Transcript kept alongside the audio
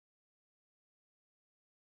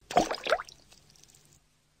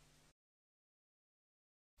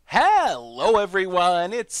Hello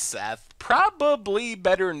everyone, it's Seth, probably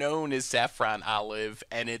better known as Saffron Olive,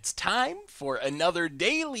 and it's time for another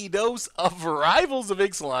daily dose of Rivals of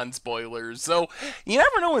Ixalan spoilers. So, you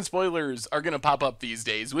never know when spoilers are going to pop up these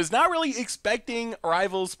days. Was not really expecting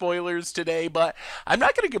Rival spoilers today, but I'm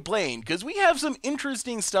not going to complain because we have some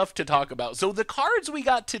interesting stuff to talk about. So, the cards we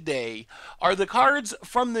got today are the cards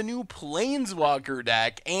from the new Planeswalker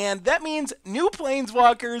deck, and that means new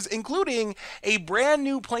Planeswalkers, including a brand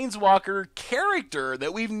new Planeswalker character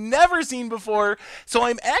that we've never seen before. So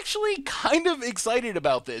I'm actually kind of excited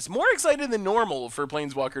about this. More excited than normal for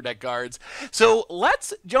Planeswalker deck cards. So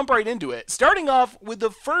let's jump right into it. Starting off with the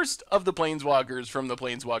first of the Planeswalkers from the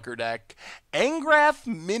Planeswalker deck, Angrath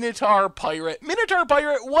Minotaur Pirate. Minotaur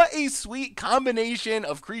Pirate, what a sweet combination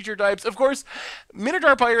of creature types. Of course,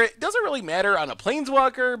 Minotaur Pirate doesn't really matter on a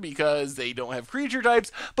Planeswalker because they don't have creature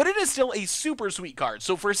types, but it is still a super sweet card.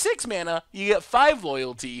 So for 6 mana, you get 5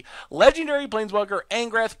 loyalty. Legendary Planeswalker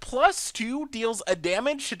Angrath +2 deals a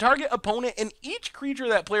damage to target opponent and each creature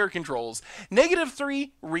that player controls.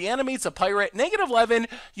 -3 reanimates a pirate. -11,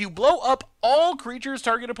 you blow up all creatures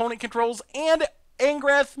target opponent controls, and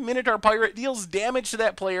Angrath Minotaur Pirate deals damage to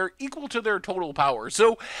that player equal to their total power.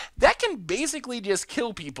 So that can basically just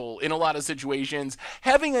kill people in a lot of situations.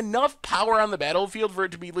 Having enough power on the battlefield for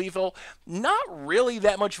it to be lethal, not really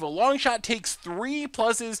that much of a long shot. Takes 3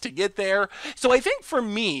 pluses to get there. So I think for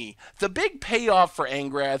me, the big payoff for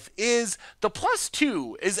Angrath is the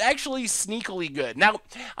 +2 is actually sneakily good. Now,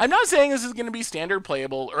 I'm not saying this is going to be standard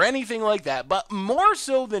playable or anything like that, but more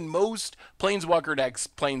so than most Planeswalker decks,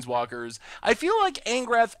 Planeswalkers, I feel like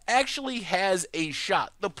Angrath actually has a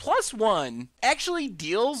shot. The +1 actually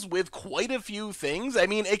deals with quite a few things. I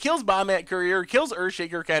mean, it kills Bombmat Courier, kills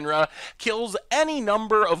Earthshaker Kenra, kills any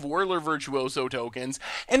number of Whirler Virtuoso tokens,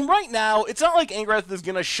 and right now, it's not like Angrath is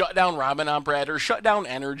going to shut down Ramanamprad or shut down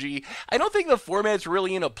Energy. I don't think the format's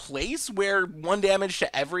really in a place where 1 damage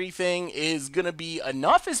to everything is going to be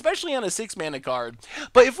enough, especially on a 6 mana card.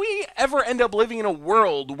 But if we ever end up living in a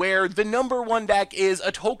world where the #1 deck is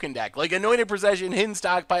a token deck, like Anointed Procession, Hidden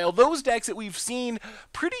Stockpile, those decks that we've seen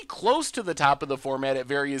pretty close to the top of the format at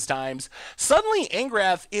various times, suddenly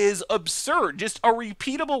Angrath is absurd. Just a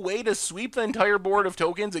repeatable way to sweep the entire board of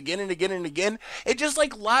tokens again and again and again. It just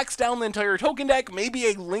like locks down the entire token deck. Maybe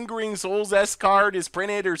a Lingering Souls-esque card is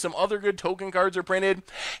printed or some other good token cards are printed.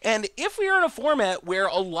 And if we are in a format where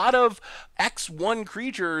a lot of X1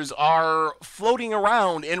 creatures are floating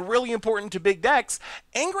around and really important to big decks,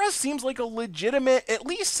 Angrath seems like a legitimate, at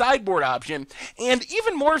least sideboard option. And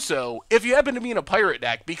even more so if you happen to be in a pirate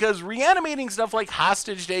deck, because reanimating stuff like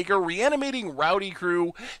Hostage Taker, reanimating Rowdy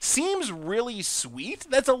Crew seems really sweet.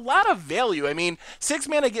 That's a lot of value. I mean, 6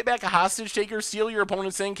 mana, get back a Hostage Taker, steal your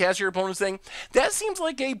opponent's thing, cast your opponent's thing. That seems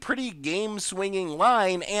like a pretty game-swinging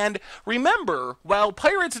line. And remember, while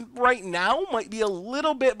pirates right now might be a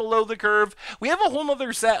little bit below the curve, we have a whole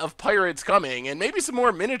other set of pirates coming, and maybe some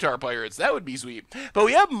more Minotaur pirates. That would be sweet. But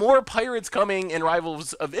we have more pirates coming in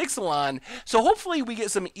Rivals of Ixalan, so hopefully we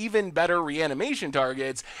get some even better reanimation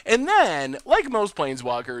targets. And then, like most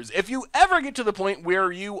Planeswalkers, if you ever get to the point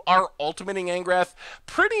where you are ultimating Angrath,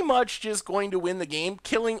 pretty much just going to win the game,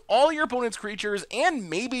 killing all your opponent's creatures and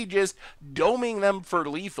maybe just doming them for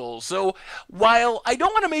lethal. So while I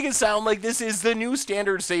don't want to make it sound like this is the new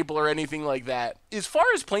standard staple or anything like that, as far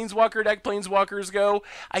as Planeswalker deck Planeswalkers go,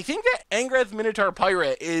 I think that Angrath Minotaur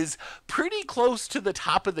Pirate is pretty close to the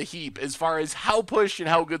top of the heap as far as how pushed and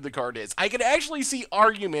how good the card is. I could actually see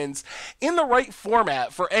arguments in the right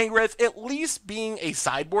format for Angrath at least being a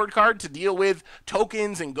sideboard card to deal with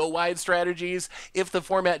tokens and go wide strategies if the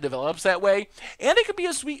format develops that way. And it could be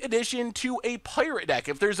a sweet addition to a pirate deck.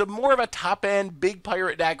 If there's a more of a top end big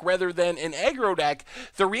pirate deck rather than an aggro deck,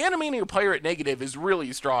 the reanimating a pirate negative is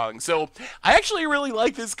really strong. So I actually really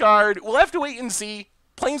like this card. We'll have to wait and see.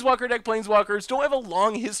 Planeswalker deck Planeswalkers don't have a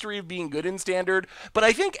long history of being good in Standard, but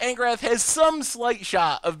I think Angrath has some slight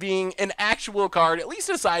shot of being an actual card, at least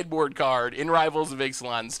a sideboard card, in Rivals of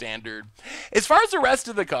Ixalan Standard. As far as the rest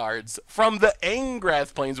of the cards from the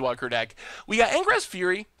Angrath Planeswalker deck, we got Angrath's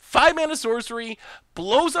Fury, 5 mana sorcery,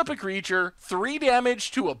 blows up a creature, 3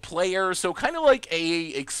 damage to a player, so kind of like a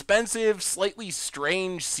expensive, slightly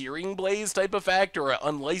strange Searing Blaze type effect, or an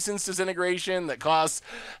unlicensed disintegration that costs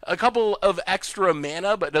a couple of extra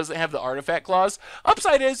mana but doesn't have the artifact clause.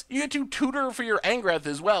 Upside is you get to tutor for your Angrath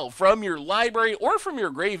as well, from your library or from your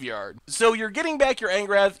graveyard. So you're getting back your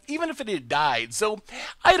Angrath even if it had died. So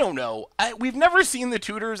I don't know. We've never seen the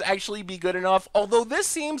tutors actually be good enough, although this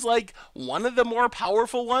seems like one of the more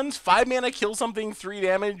powerful ones. runs, 5 mana, kill something, 3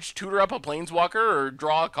 damage, tutor up a Planeswalker, or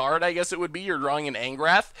draw a card, I guess it would be, you're drawing an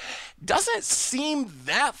Angrath, doesn't seem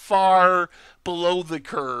that far below the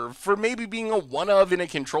curve for maybe being a one-of in a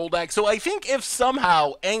control deck. So I think if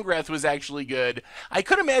somehow Angrath was actually good, I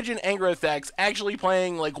could imagine Angrath decks actually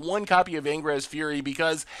playing like 1 copy of Angrath's Fury,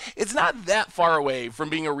 because it's not that far away from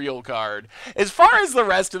being a real card. As far as the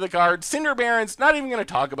rest of the cards, Cinder Barons, not even going to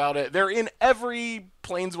talk about it. They're in every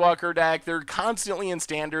Planeswalker deck. They're constantly in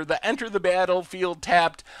Standard. The enter the battlefield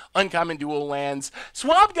tapped uncommon dual lands.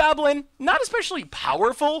 Swamp Goblin, not especially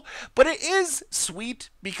powerful, but it is sweet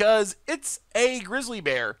because it's a Grizzly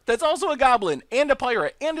Bear that's also a Goblin and a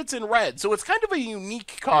Pirate, and it's in red. So it's kind of a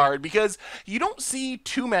unique card because you don't see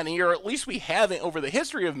too many, or at least we haven't over the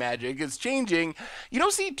history of Magic. It's changing. You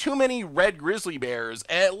don't see too many red Grizzly Bears,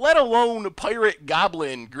 let alone Pirate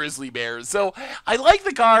Goblin Grizzly Bears. So I like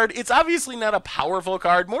the card. It's obviously not a powerful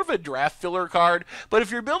card, more of a draft filler card, but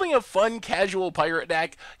if you're building a fun casual pirate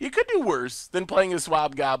deck, you could do worse than playing a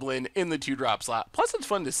Swamp Goblin in the 2-drop slot. Plus it's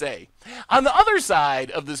fun to say. On the other side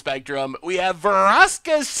of the spectrum, we have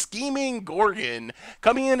Vraska Scheming Gorgon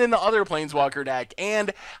coming in the other Planeswalker deck,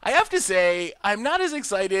 and I have to say, I'm not as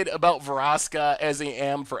excited about Vraska as I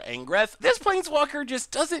am for Angrath. This Planeswalker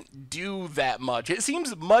just doesn't do that much. It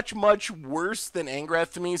seems much, much worse than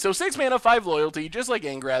Angrath to me. So 6 mana, 5 loyalty, just like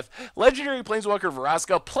Angrath. Legendary Planeswalker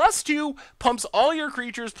Vraska, +2, pumps all your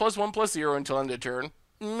creatures +1/+0 until end of turn.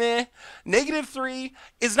 Meh. -3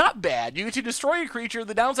 is not bad. You get to destroy a creature.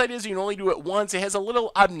 The downside is you can only do it once. It has a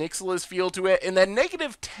little Obnixilis feel to it. And then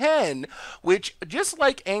 -10, which, just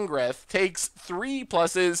like Angrath, takes 3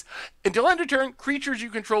 pluses. Until end of turn, creatures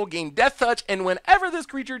you control gain Death Touch, and whenever this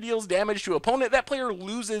creature deals damage to opponent, that player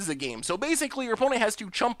loses the game. So basically, your opponent has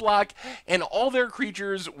to chump block, and all their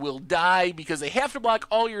creatures will die because they have to block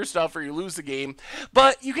all your stuff or you lose the game.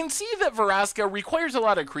 But you can see that Vraska requires a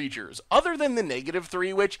lot of creatures, other than the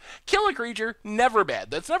 -3, which, kill a creature, never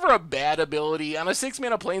bad. That's never a bad ability. On a 6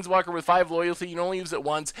 mana Planeswalker with 5 loyalty, you can only use it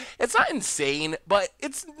once. It's not insane, but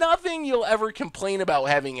it's nothing you'll ever complain about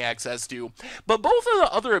having access to. But both of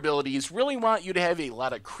the other abilities really want you to have a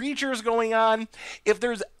lot of creatures going on. If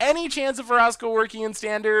there's any chance of Vraska working in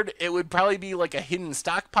Standard, it would probably be like a hidden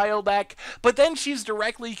stockpile deck, but then she's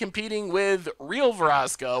directly competing with real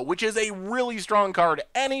Vraska, which is a really strong card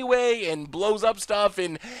anyway, and blows up stuff,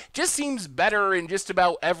 and just seems better in just about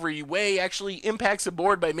every way, actually impacts the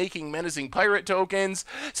board by making menacing pirate tokens.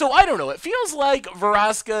 So I don't know, it feels like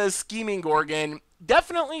Vraska Scheming Gorgon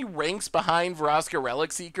definitely ranks behind Vraska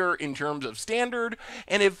Relic Seeker in terms of Standard,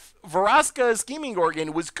 and if Vraska Scheming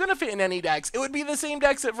Gorgon was going to fit in any decks, it would be the same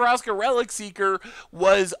decks that Vraska Relic Seeker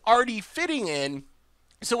was already fitting in.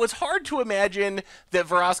 So it's hard to imagine that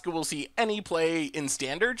Vraska will see any play in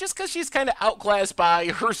Standard, just because she's kind of outclassed by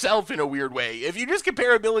herself in a weird way. If you just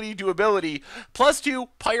compare ability to ability, +2,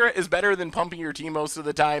 Pirate is better than pumping your team most of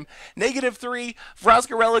the time. -3,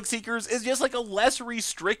 Vraska Relic Seekers is just like a less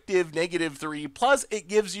restrictive -3, plus it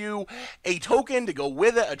gives you a token to go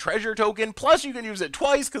with it, a treasure token, plus you can use it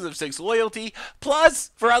twice because of 6 loyalty,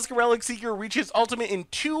 plus Vraska Relic Seeker reaches ultimate in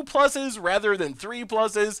 2 pluses rather than 3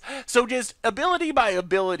 pluses, so just ability by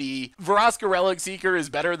ability, Vraska Relic Seeker is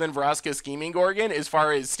better than Vraska Scheming Gorgon as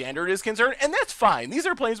far as Standard is concerned, and that's fine. These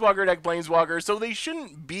are Planeswalker deck Planeswalkers, so they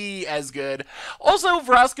shouldn't be as good. Also,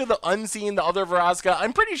 Vraska the Unseen, the other Vraska,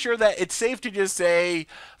 I'm pretty sure that it's safe to just say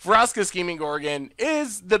Vraska Scheming Gorgon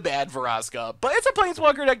is the bad Vraska, but it's a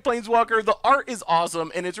Planeswalker deck Planeswalker. The art is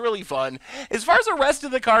awesome, and it's really fun. As far as the rest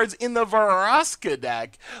of the cards in the Vraska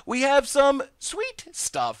deck, we have some sweet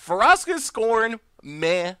stuff. Vraska Scorn,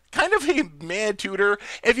 meh. Kind of a meh tutor.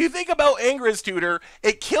 If you think about Angrath's tutor,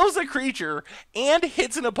 it kills a creature and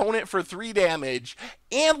hits an opponent for 3 damage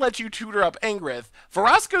and lets you tutor up Angrath.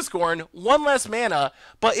 Vraska Scorn, 1 less mana,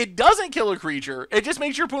 but it doesn't kill a creature. It just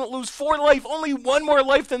makes your opponent lose 4 life, only 1 more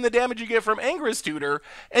life than the damage you get from Angrath's tutor,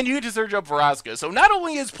 and you get to search up Vraska. So not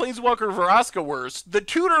only is Planeswalker Vraska worse, the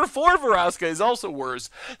tutor for Vraska is also worse.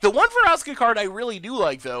 The one Vraska card I really do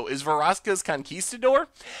like, though, is Vraska's Conquistador.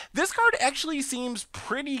 This card actually seems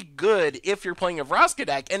pretty good if you're playing a Vraska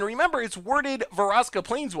deck, and remember, it's worded Vraska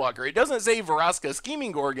Planeswalker. It doesn't say Vraska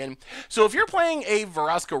Scheming Gorgon. So if you're playing a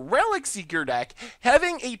Vraska Relic Seeker deck,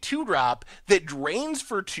 having a 2-drop that drains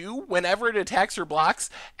for 2 whenever it attacks or blocks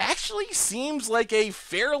actually seems like a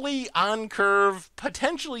fairly on-curve,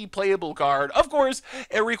 potentially playable card. Of course,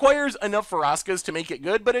 it requires enough Vraskas to make it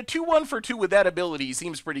good, but a 2-1 for 2 with that ability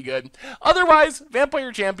seems pretty good. Otherwise,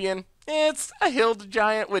 Vampire Champion, It's a Hild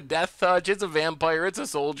Giant with Death Touch. It's a vampire. It's a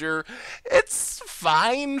soldier. It's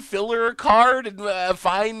fine filler card.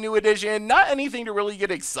 Fine new addition. Not anything to really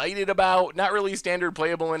get excited about. Not really standard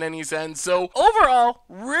playable in any sense. So overall,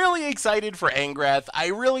 really excited for Angrath. I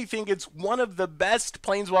really think it's one of the best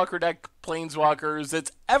Planeswalker deck Planeswalkers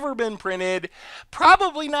that's ever been printed.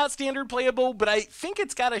 Probably not standard playable, but I think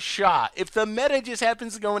it's got a shot if the meta just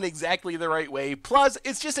happens to go in exactly the right way. Plus,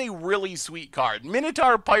 it's just a really sweet card.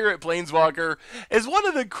 Minotaur Pirate Planeswalker is one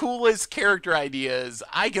of the coolest character ideas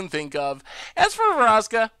I can think of. As for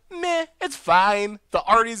Vraska, meh, it's fine. The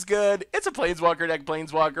art is good. It's a Planeswalker deck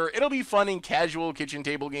Planeswalker. It'll be fun in casual kitchen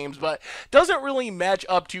table games, but doesn't really match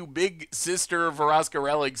up to big sister Vraska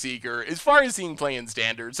Relic Seeker as far as seeing play in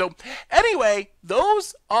standard. So anyway,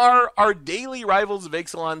 those are our daily Rivals of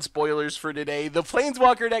Ixalan spoilers for today. The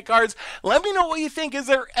Planeswalker deck cards. Let me know what you think. Is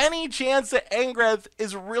there any chance that Angrath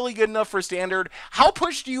is really good enough for standard? How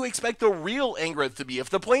pushed do you expect the real Angrath to be? If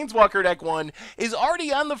the Planeswalker deck one is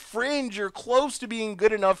already on the fringe or close to being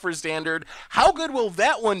good enough for standard, how good will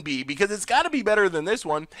that one be? Because it's got to be better than this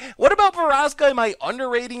one. What about Vraska? Am I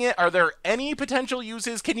underrating it? Are there any potential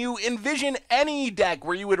uses? Can you envision any deck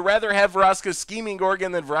where you would rather have Vraska Scheming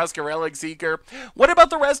Gorgon than Vraska Relic Seeker? What about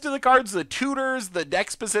the rest of the cards, the tutors, the deck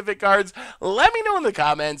specific cards? Let me know in the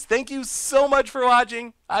comments. Thank you so much for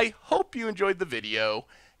watching. I hope you enjoyed the video,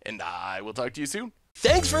 and I will talk to you soon.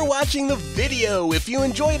 Thanks for watching the video. If you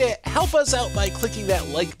enjoyed it, help us out by clicking that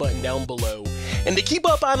like button down below. And to keep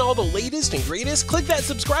up on all the latest and greatest, click that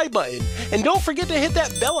subscribe button. And don't forget to hit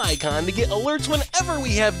that bell icon to get alerts whenever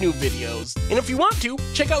we have new videos. And if you want to,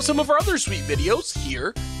 check out some of our other sweet videos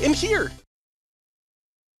here and here.